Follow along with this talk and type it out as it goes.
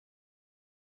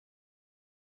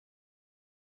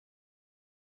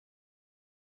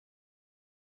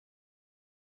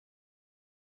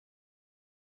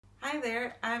Hi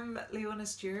there, I'm Leona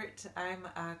Stewart. I'm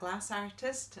a glass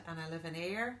artist and I live in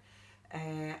Ayr.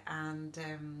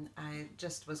 I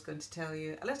just was going to tell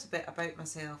you a little bit about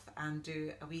myself and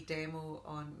do a wee demo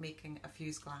on making a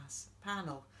fused glass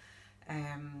panel.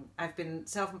 I've been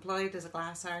self-employed as a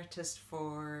glass artist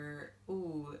for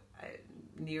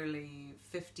nearly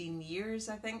 15 years,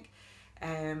 I think.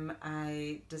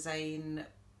 I design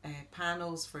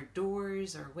panels for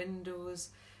doors or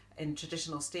windows in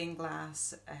traditional stained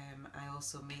glass. I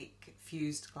also make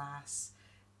fused glass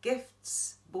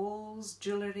gifts, bowls,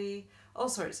 jewellery, all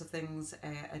sorts of things.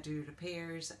 I do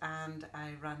repairs and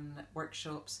I run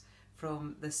workshops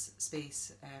from this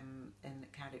space in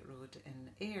Carrick Road in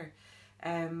Ayr.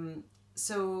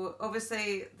 So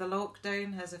obviously the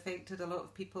lockdown has affected a lot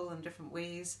of people in different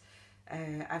ways.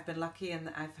 I've been lucky in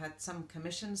that I've had some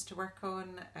commissions to work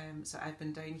on, so I've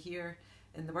been down here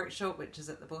in the workshop, which is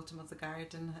at the bottom of the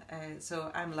garden, so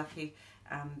I'm lucky,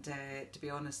 and to be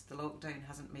honest, the lockdown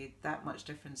hasn't made that much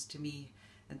difference to me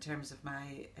in terms of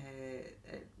my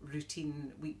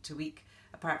routine week to week,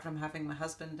 apart from having my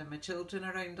husband and my children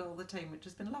around all the time, which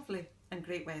has been lovely, and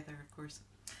great weather of course.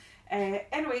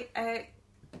 Anyway,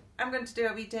 I'm going to do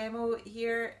a wee demo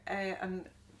here and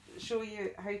show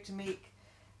you how to make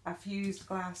a fused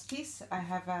glass piece. I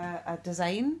have a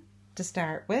design to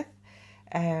start with.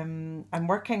 I'm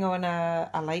working on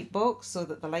a light box so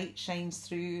that the light shines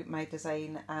through my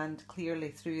design and clearly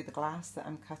through the glass that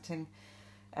I'm cutting.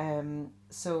 And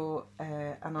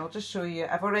I'll just show you,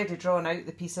 I've already drawn out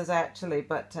the pieces actually,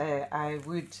 but I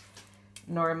would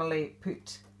normally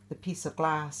put the piece of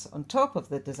glass on top of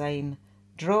the design,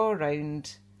 draw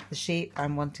around the shape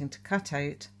I'm wanting to cut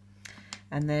out,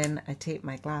 and then I take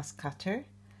my glass cutter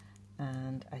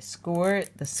and I score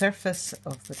the surface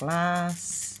of the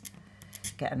glass,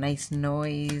 get a nice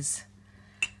noise,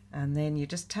 and then you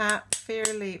just tap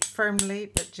fairly firmly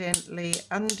but gently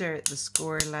under the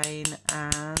score line,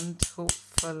 and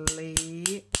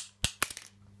hopefully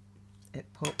it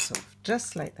pops off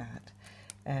just like that.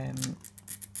 I'll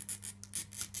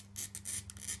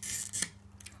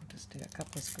just do a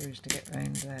couple of screws to get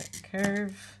around that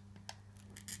curve.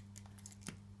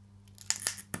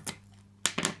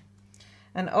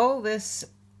 And all these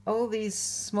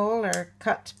smaller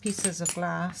cut pieces of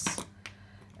glass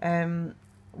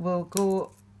will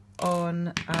go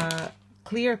on a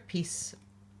clear piece,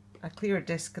 a clear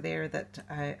disc there that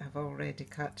I have already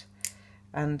cut.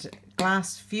 And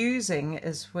glass fusing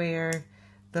is where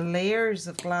the layers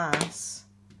of glass,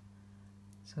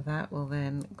 so that will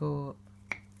then go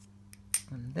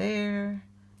on there.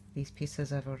 These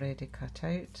pieces I've already cut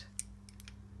out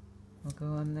will go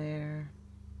on there.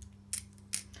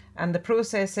 And the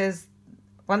process is,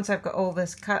 once I've got all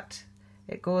this cut,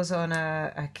 it goes on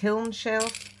a kiln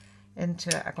shelf into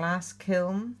a glass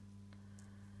kiln,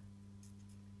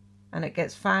 and it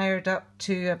gets fired up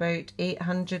to about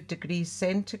 800 degrees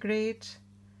centigrade,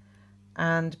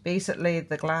 and basically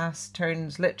the glass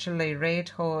turns literally red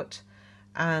hot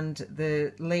and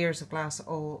the layers of glass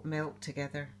all melt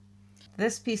together.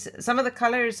 This piece, some of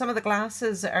the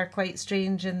glasses are quite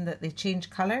strange in that they change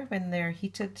colour when they're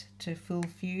heated to full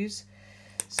fuse.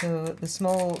 So the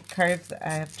small curve that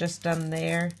I have just done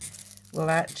there will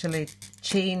actually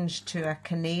change to a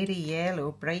canary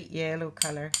yellow, bright yellow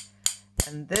colour.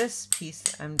 And this piece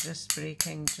I'm just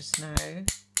breaking just now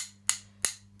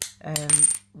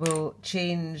will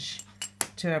change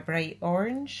to a bright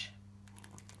orange.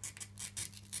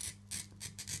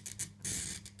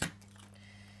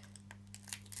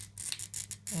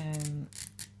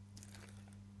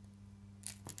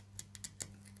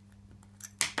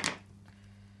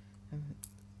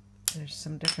 There's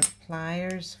some different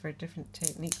pliers for different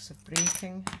techniques of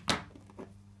breaking. There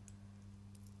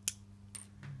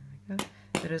we go.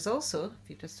 There is also, if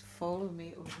you just follow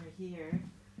me over here,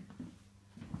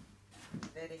 a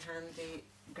very handy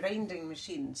grinding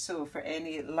machine. So for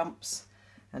any lumps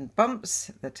and bumps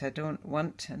that I don't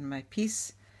want in my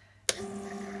piece,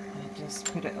 I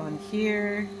just put it on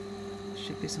here. There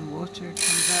should be some water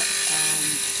comes up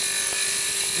and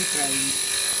we grind.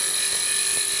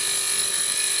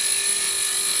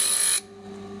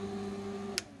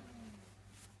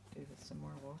 Do with some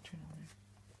more water in there.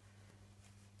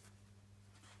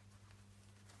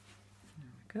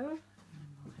 There we go. And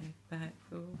we'll head back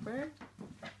over.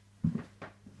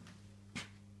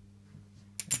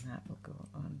 And that will go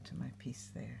onto my piece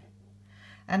there.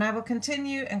 And I will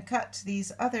continue and cut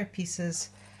these other pieces,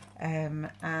 and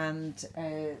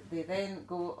they then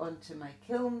go onto my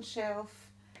kiln shelf,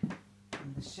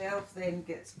 and the shelf then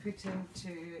gets put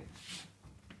into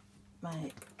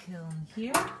my kiln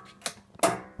here,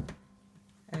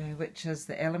 which has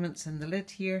the elements in the lid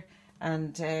here,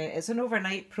 And it's an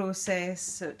overnight process,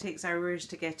 so it takes hours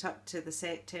to get up to the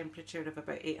set temperature of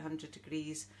about 800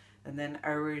 degrees, and then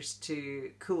hours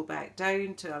to cool back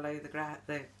down to allow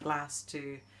the glass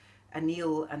to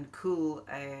anneal and cool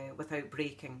without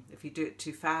breaking. If you do it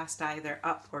too fast, either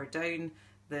up or down,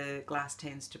 the glass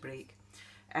tends to break.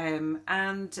 The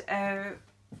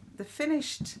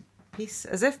finished piece,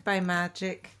 as if by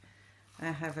magic, I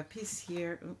have a piece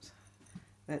here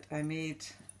that I made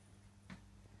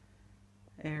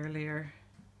earlier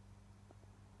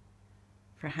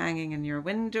for hanging in your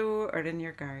window or in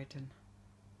your garden.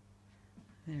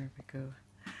 There we go.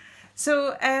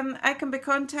 So I can be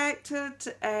contacted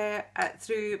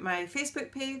through my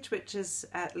Facebook page, which is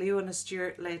at Leona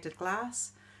Stewart Leaded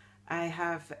Glass. I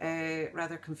have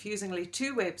rather confusingly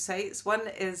 2 websites. One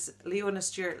is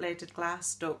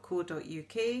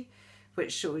leonastewartleadedglass.co.uk,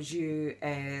 which shows you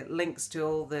links to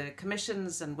all the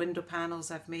commissions and window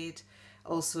panels I've made,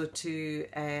 also to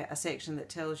a section that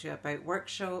tells you about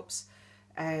workshops.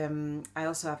 I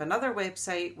also have another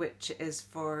website which is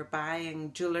for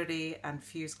buying jewellery and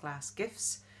fused glass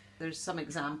gifts. There's some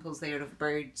examples there of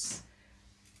birds,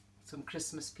 some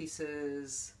Christmas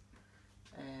pieces,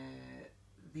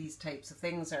 these types of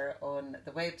things are on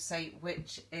the website,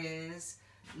 which is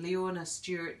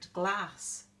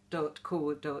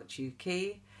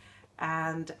leonastewartglass.co.uk.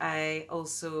 And I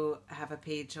also have a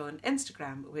page on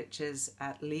Instagram, which is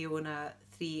at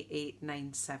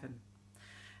Leona3897.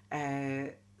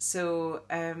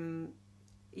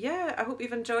 Yeah, I hope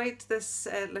you've enjoyed this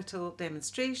little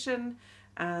demonstration,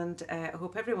 and I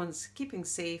hope everyone's keeping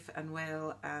safe and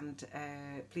well, and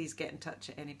please get in touch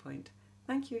at any point.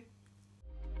 Thank you.